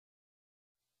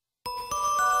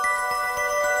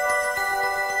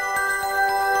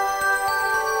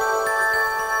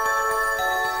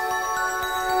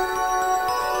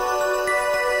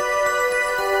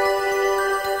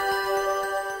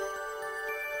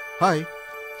Hi,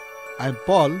 I'm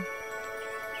Paul.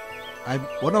 I'm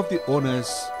one of the owners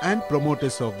and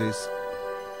promoters of this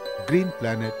Green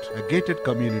Planet, a gated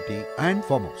community and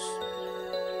farmhouse.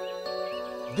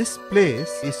 This place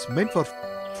is meant for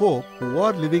folk who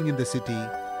are living in the city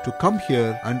to come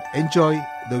here and enjoy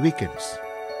the weekends.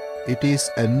 It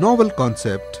is a novel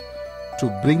concept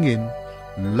to bring in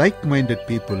like-minded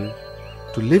people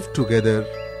to live together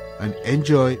and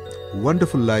enjoy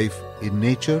wonderful life in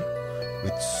nature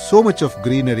with so much of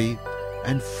greenery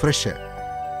and fresh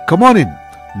air. Come on in,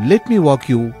 let me walk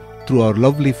you through our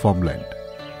lovely farmland.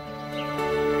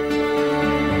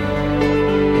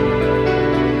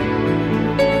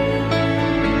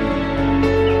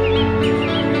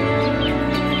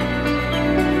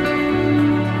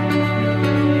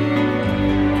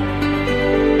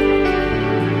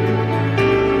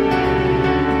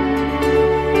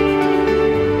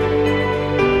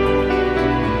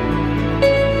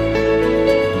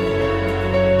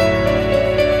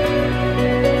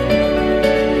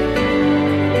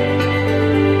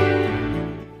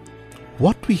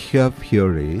 What we have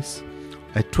here is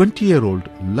a 20-year-old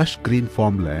lush green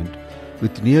farmland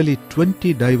with nearly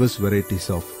 20 diverse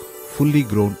varieties of fully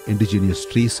grown indigenous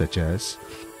trees such as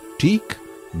teak,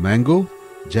 mango,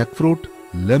 jackfruit,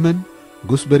 lemon,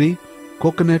 gooseberry,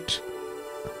 coconut,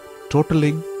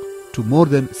 totaling to more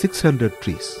than 600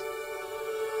 trees.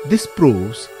 This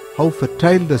proves how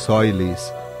fertile the soil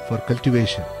is for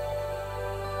cultivation.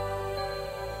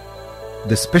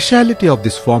 The speciality of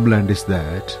this farmland is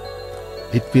that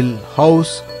it will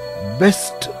house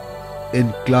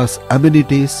best-in-class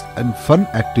amenities and fun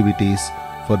activities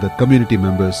for the community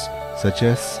members such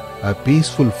as a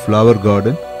peaceful flower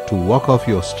garden to walk off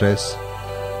your stress,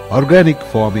 organic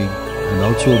farming and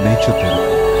also nature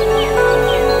therapy.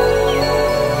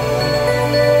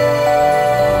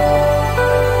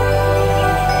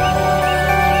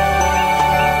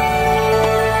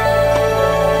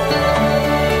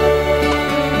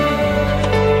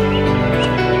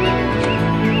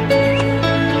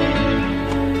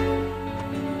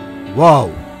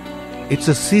 Wow, it's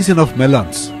a season of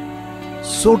melons.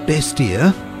 So tasty,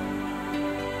 eh?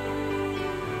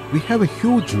 We have a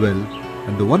huge well,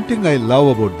 and the one thing I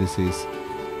love about this is,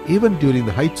 even during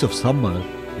the heights of summer,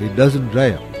 it doesn't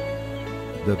dry up.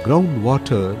 The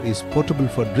groundwater is potable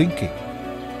for drinking.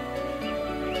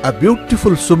 A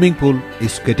beautiful swimming pool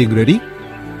is getting ready.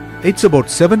 It's about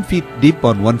 7 feet deep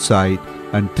on one side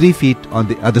and 3 feet on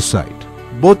the other side.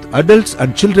 Both adults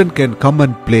and children can come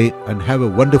and play and have a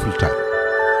wonderful time.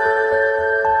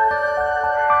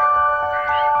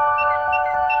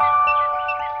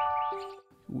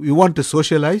 You want to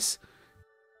socialize?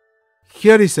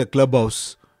 Here is a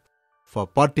clubhouse for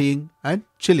partying and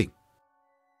chilling.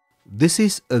 This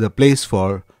is the place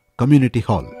for community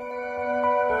hall.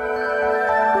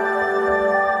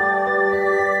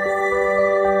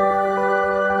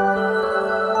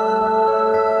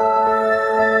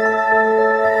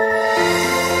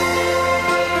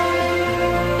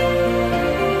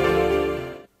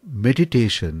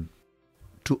 Meditation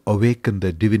to awaken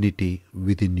the divinity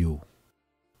within you.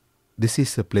 This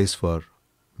is a place for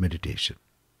meditation.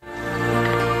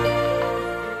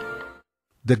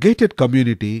 The gated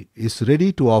community is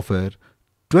ready to offer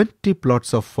 20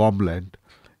 plots of farmland,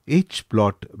 each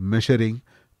plot measuring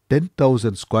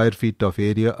 10,000 square feet of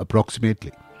area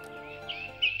approximately.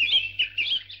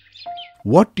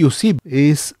 What you see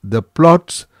is the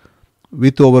plots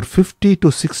with over 50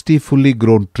 to 60 fully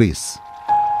grown trees.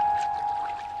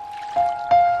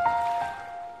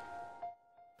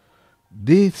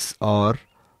 These are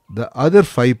the other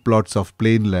 5 plots of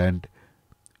plain land,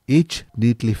 each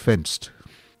neatly fenced.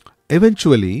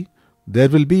 Eventually, there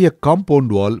will be a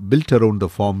compound wall built around the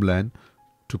farmland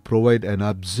to provide an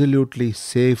absolutely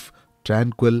safe,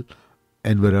 tranquil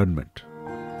environment.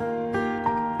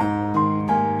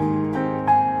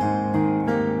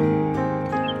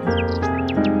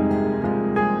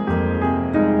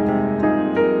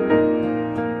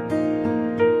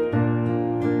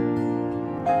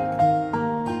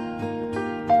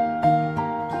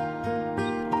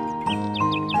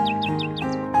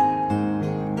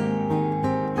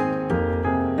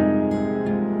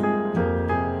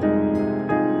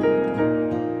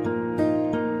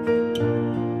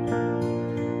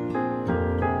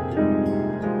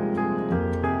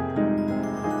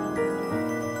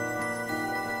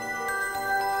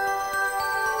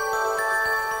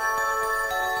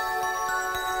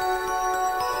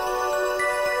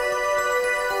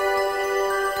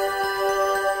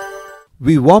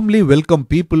 We warmly welcome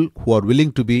people who are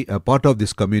willing to be a part of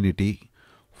this community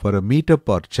for a meetup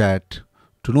or chat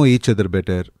to know each other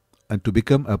better and to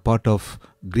become a part of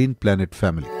Green Planet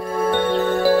family.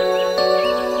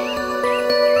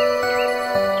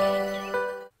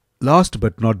 Last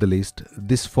but not the least,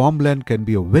 this farmland can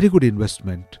be a very good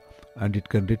investment and it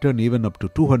can return even up to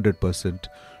 200%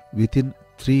 within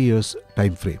 3 years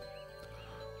time frame.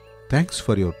 Thanks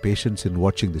for your patience in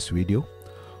watching this video.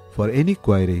 For any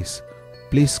queries,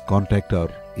 please contact our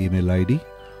email ID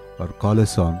or call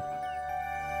us on